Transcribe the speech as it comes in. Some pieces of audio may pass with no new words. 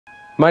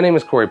My name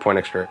is Corey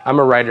Poindexter. I'm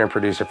a writer and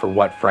producer for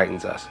What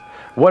Frightens Us.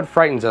 What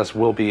Frightens Us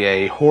will be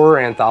a horror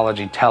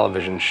anthology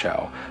television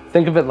show.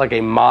 Think of it like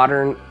a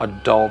modern,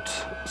 adult,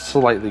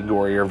 slightly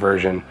gorier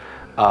version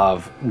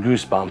of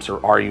Goosebumps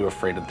or Are You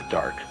Afraid of the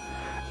Dark?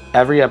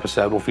 Every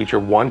episode will feature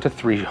 1 to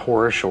 3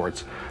 horror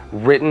shorts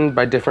written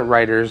by different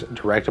writers,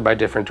 directed by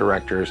different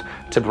directors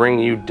to bring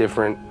you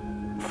different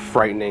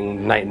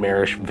frightening,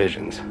 nightmarish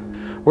visions.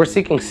 We're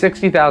seeking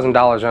 $60,000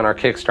 on our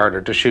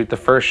Kickstarter to shoot the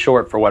first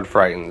short for What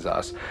Frightens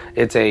Us.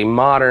 It's a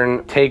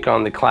modern take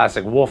on the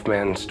classic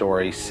Wolfman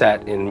story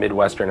set in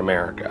Midwestern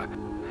America.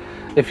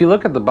 If you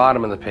look at the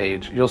bottom of the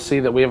page, you'll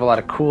see that we have a lot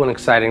of cool and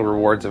exciting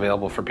rewards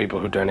available for people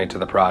who donate to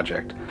the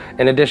project.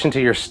 In addition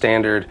to your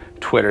standard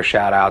Twitter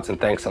shoutouts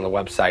and thanks on the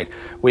website,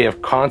 we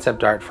have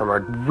concept art from our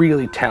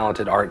really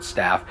talented art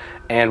staff,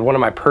 and one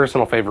of my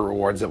personal favorite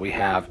rewards that we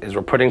have is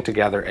we're putting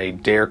together a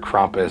Der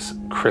Krampus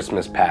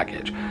Christmas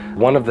package.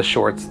 One of the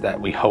shorts that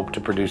we hope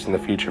to produce in the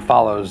future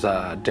follows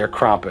Der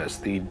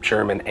Krampus, the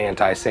German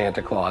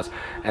anti-Santa Claus,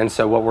 and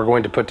so what we're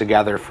going to put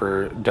together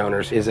for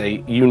donors is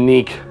a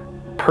unique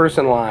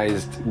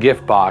personalized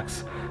gift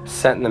box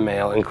sent in the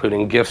mail,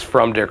 including gifts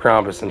from Der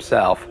Krampus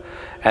himself,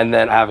 and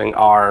then having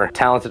our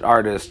talented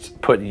artists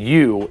put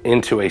you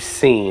into a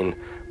scene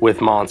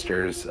with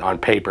monsters on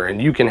paper, and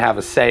you can have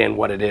a say in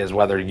what it is,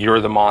 whether you're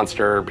the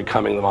monster,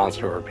 becoming the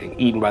monster, or being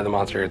eaten by the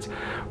monster. It's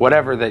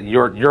whatever that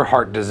your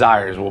heart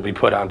desires will be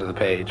put onto the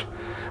page.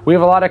 We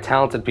have a lot of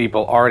talented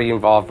people already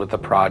involved with the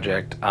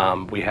project.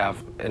 We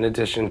have, in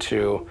addition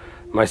to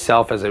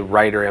myself as a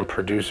writer and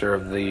producer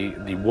of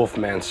the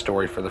Wolfman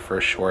story for the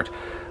first short,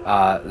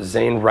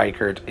 Zane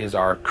Reichert is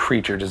our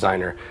creature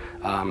designer.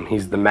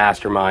 He's the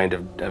mastermind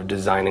of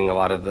designing a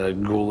lot of the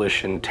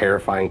ghoulish and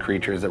terrifying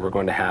creatures that we're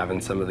going to have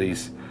in some of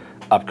these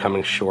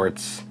upcoming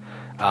shorts.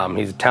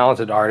 He's a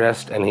talented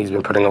artist, and he's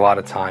been putting a lot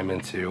of time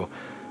into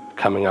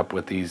coming up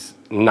with these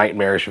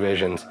nightmarish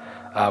visions.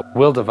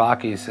 Will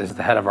Devakis is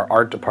the head of our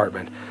art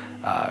department.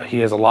 He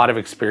has a lot of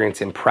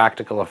experience in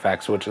practical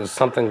effects, which is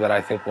something that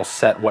I think will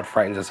set What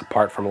Frightens Us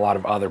apart from a lot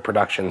of other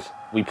productions.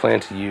 We plan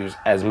to use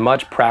as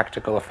much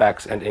practical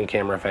effects and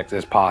in-camera effects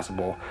as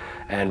possible,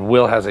 and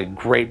Will has a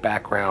great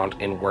background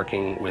in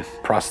working with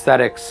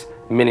prosthetics,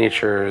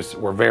 miniatures.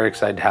 We're very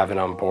excited to have him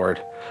on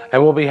board.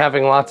 And we'll be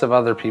having lots of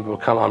other people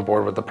come on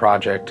board with the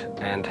project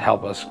and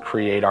help us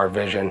create our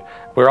vision.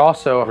 We're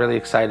also really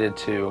excited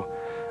to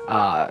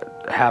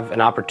have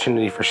an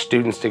opportunity for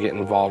students to get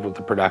involved with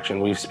the production.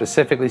 We've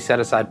specifically set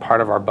aside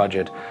part of our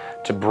budget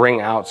to bring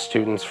out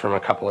students from a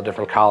couple of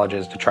different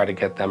colleges to try to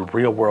get them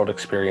real-world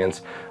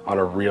experience on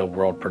a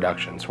real-world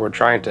production. So we're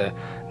trying to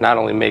not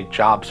only make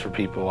jobs for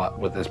people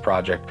with this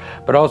project,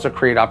 but also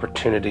create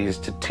opportunities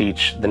to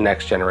teach the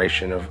next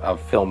generation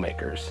of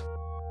filmmakers.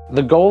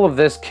 The goal of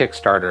this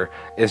Kickstarter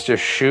is to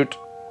shoot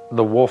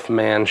the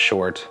Wolfman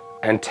short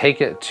and take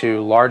it to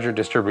larger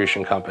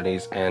distribution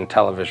companies and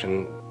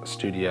television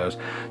studios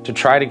to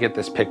try to get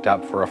this picked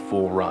up for a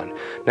full run.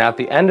 Now, at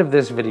the end of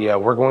this video,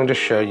 we're going to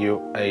show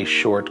you a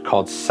short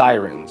called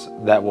Sirens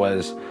that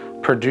was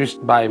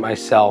produced by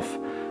myself,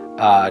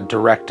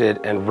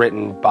 directed and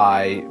written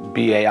by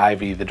B.A.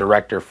 Ivey, the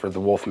director for the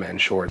Wolfman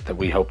short that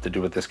we hope to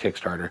do with this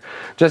Kickstarter,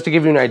 just to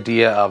give you an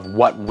idea of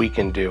what we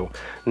can do.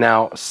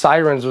 Now,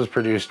 Sirens was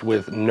produced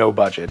with no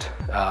budget.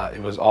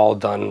 It was all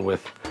done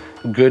with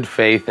good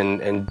faith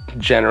and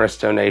generous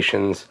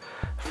donations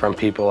from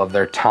people of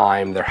their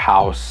time, their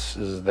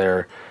houses,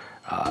 their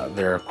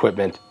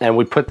equipment. And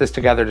we put this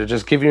together to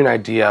just give you an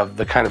idea of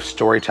the kind of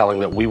storytelling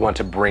that we want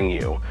to bring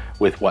you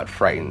with What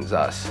Frightens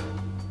Us.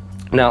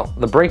 Now,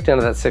 the breakdown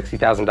of that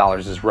 $60,000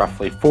 is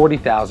roughly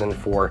 $40,000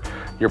 for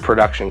your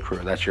production crew.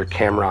 That's your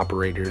camera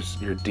operators,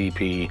 your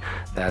DP,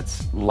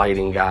 that's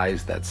lighting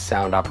guys, that's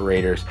sound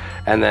operators,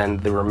 and then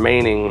the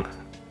remaining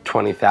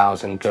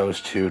 $20,000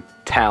 goes to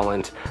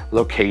talent,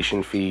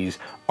 location fees,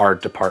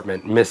 art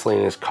department,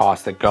 miscellaneous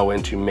costs that go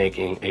into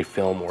making a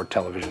film or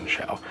television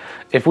show.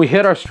 If we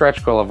hit our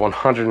stretch goal of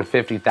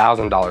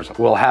 $150,000,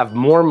 we'll have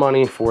more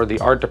money for the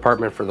art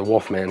department for the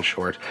Wolfman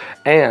short,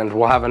 and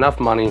we'll have enough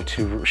money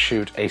to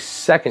shoot a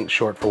second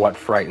short for What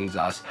Frightens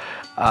Us.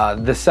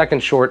 The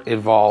second short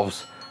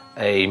involves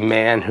a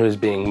man who is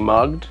being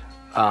mugged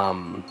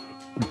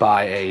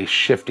by a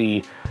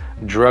shifty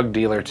drug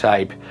dealer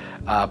type,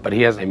 but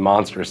he has a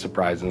monstrous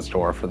surprise in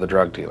store for the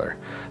drug dealer.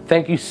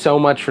 Thank you so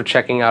much for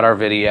checking out our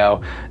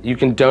video. You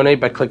can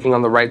donate by clicking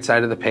on the right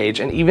side of the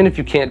page, and even if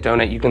you can't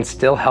donate, you can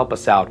still help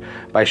us out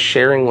by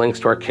sharing links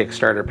to our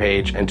Kickstarter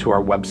page and to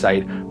our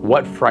website,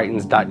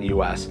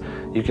 whatfrightens.us.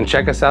 You can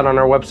check us out on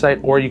our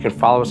website, or you can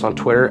follow us on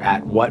Twitter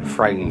at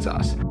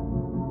whatfrightensus.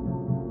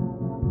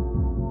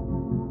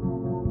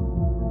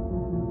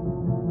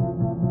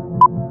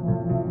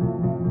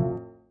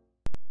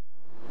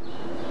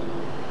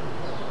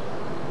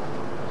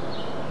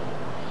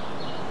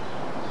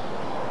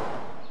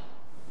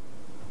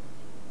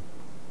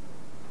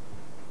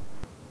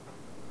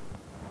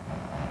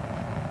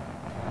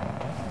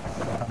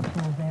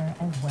 There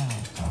as well.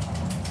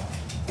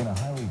 In a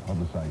highly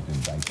publicized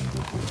indictment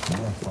this week,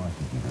 U.S.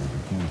 prosecutors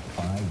accused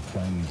 5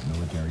 Chinese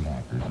military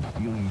hackers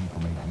stealing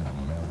information from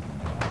American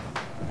tanks.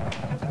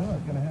 That's how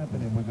it's going to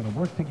happen, and we're going to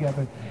work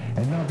together.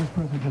 And now this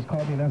person just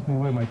called me and asked me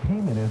where my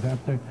payment is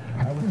after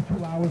I was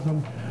 2 hours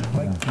on,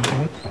 like,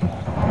 what?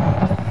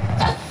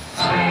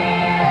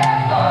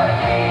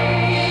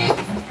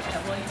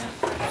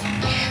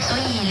 所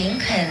以林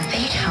肯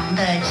非常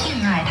的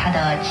敬爱他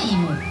的继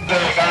母。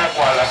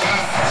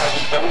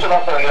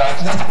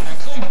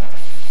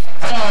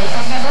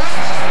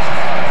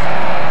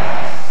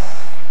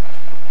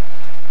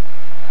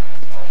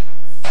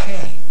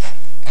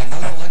And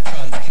those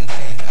electrons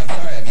contain, I'm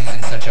sorry I'm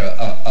using such a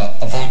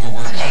vulgar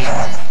word. The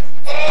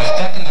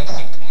 2nd of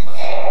September.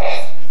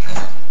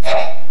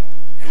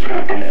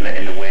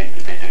 In the way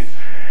that they do.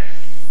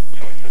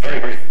 So it's a very,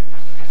 very...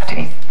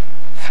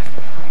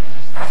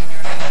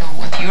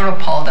 With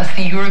Europol, that's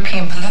the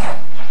European police.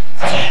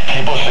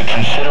 People should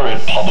consider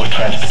it public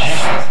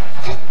transportation.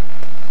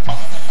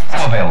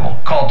 Available.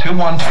 Call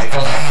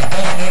 212.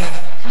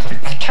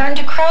 Turn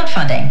to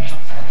crowdfunding.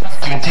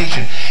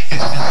 Documentation.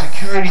 It's the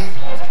security.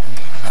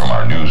 From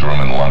our newsroom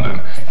in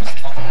London.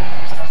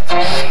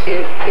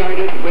 It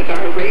started with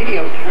our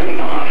radio turning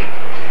off,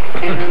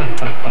 and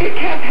it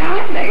kept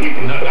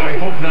happening. No, I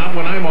hope not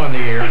when I'm on the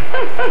air.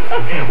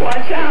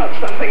 Watch out,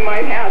 something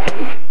might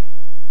happen.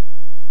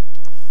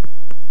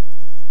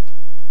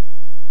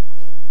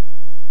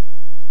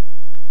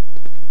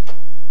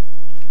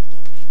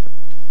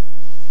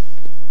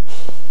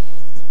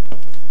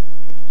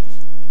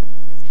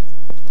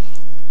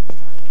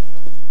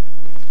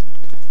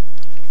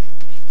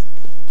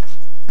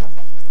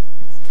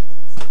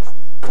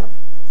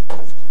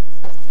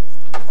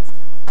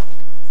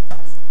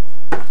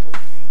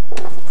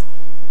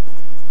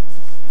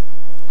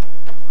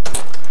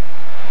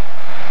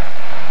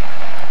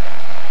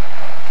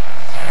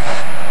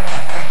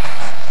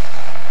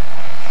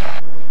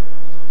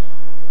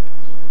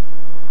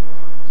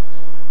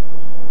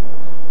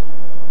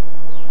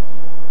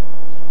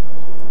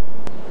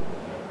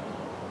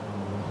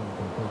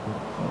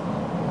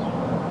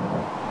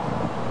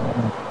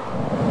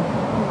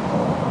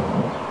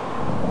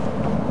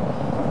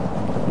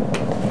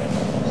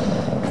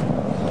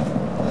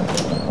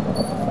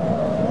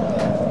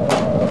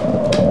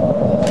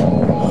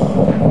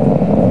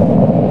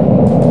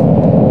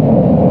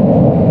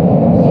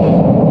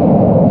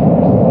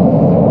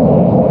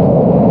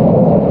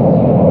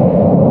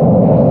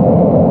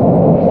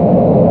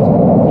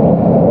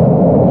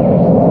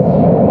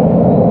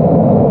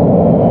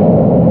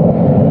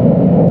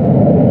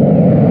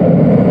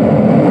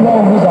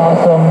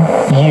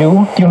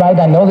 You might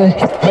not know this.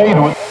 Made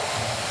with...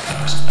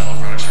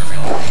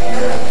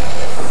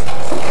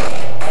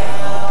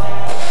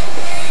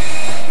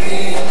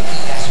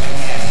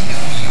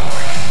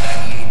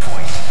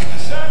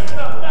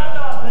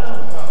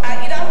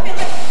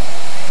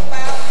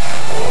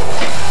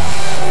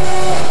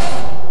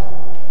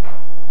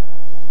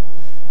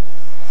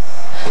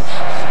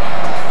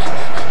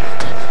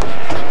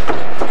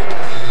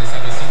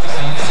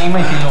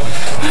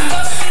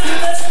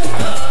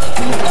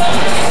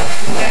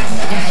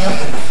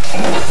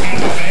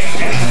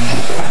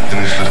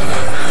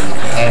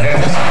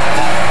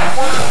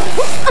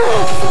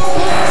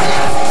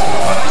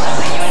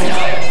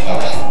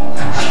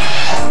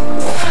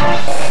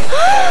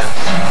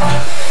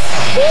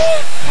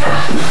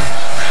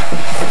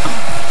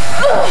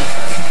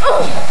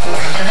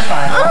 To the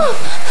bottom.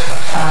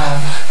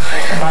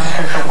 Someone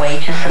says the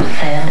wages of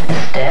sin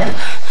is death.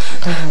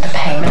 The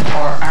payment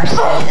for our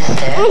sin is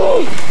death.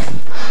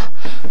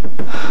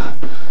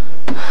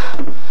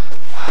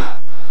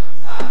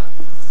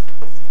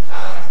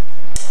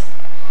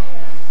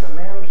 The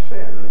man of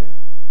sin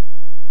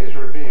is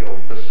revealed,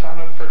 the son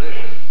of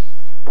perdition.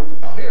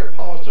 Now here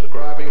Paul is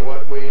describing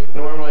what we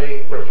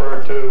normally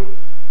refer to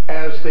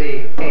as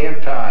the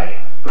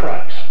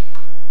Antichrist.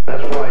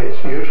 That's why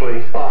it's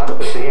usually thought that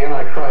the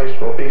Antichrist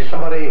will be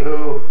somebody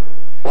who,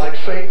 like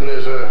Satan,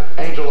 is an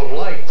angel of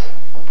light,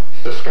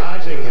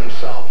 disguising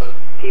himself.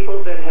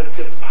 People that have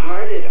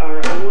departed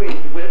are always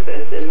with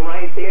us, and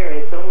right there,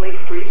 it's only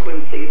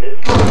frequency that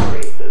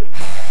separates us.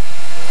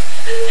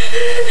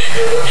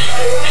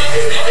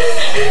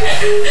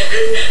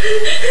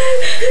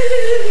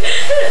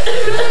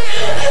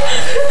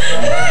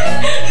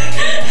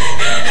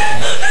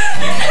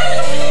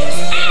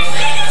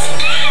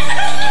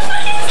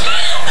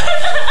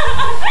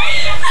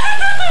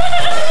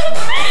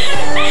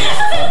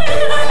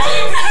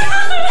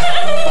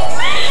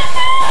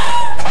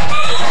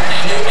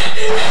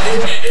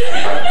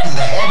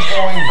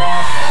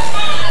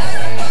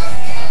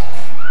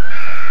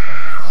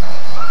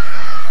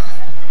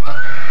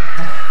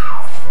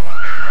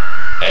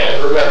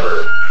 And remember,